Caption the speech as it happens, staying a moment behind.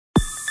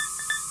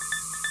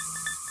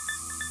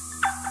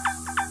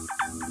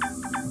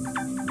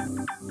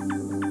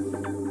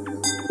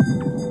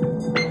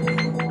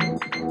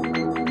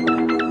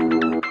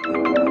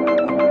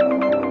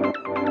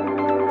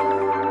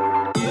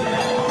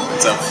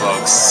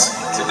folks?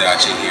 It's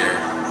Udachi here,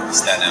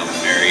 Staten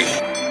Ferry.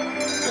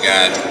 We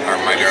got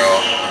my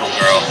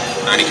homegirl,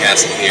 Nani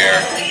Castle here.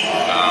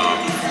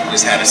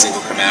 Just had a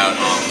single come out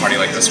on Party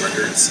Like This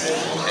Records,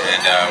 and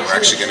we're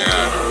actually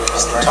gonna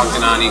talk to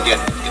Nani, get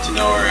to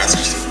know her, ask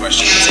her some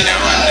questions, you know,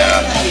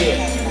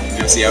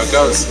 and see how it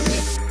goes.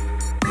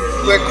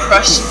 Where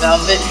Crushed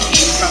Velvet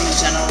came from in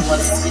general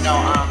was, you know,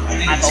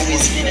 I've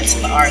always been into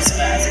the arts,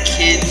 but as a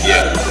kid,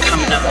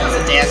 coming up as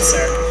a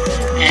dancer,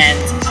 and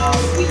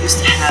we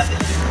used to have it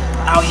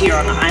out here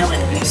on the island.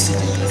 We used to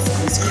do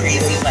these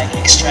crazy like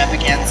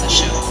extravaganza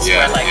shows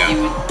where like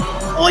you would,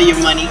 all your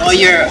money, all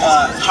your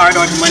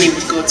hard-earned money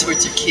would go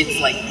towards your kids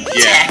like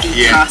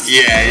tacky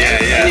costumes.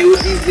 And it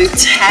would be the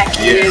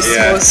tackiest,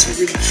 most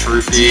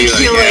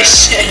ridiculous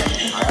shit.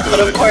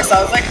 But of course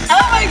I was like,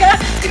 oh my god,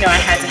 you know,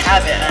 I had to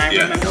have it. And I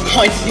remember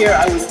one year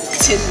I was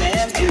Tin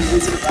Man in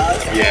Wizard of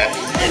Oz.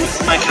 And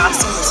my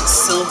costume was a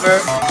silver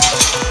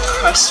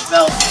crushed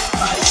velvet.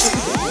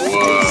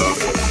 Whoa.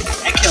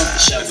 I killed the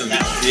show with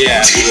that.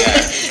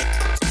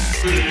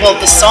 Well,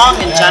 the song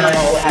in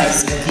general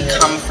has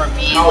become for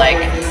me like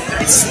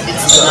it's the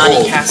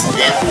Nani Castle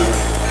anthem.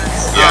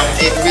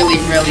 It really,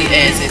 really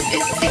is. It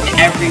in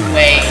every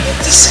way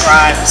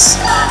describes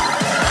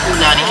who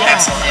Nani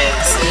Castle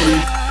is.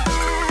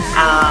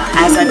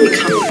 As I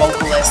become a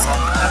vocalist,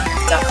 I've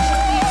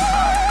definitely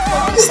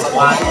focused a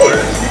lot on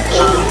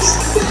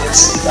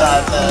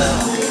the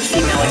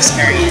female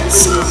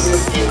experience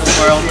in the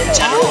world in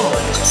general,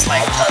 and just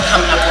like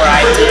coming up where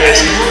I did.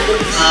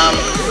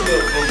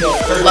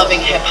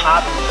 Loving hip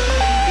hop,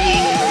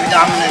 being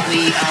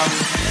predominantly,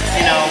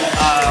 you know,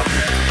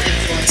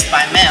 influenced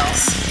by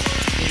males.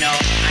 You know,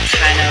 I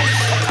kind of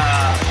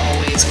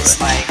always was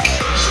like,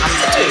 I'm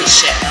gonna do this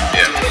shit, I'm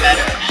gonna do it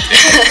better.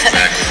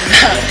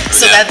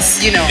 So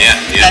that's, you know,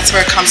 that's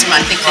where it comes from.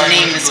 I think the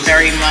name is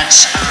very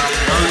much,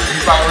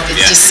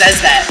 it just says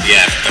that.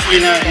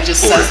 You know, it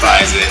just says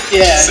that.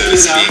 So to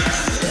speak.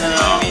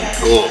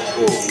 Cool.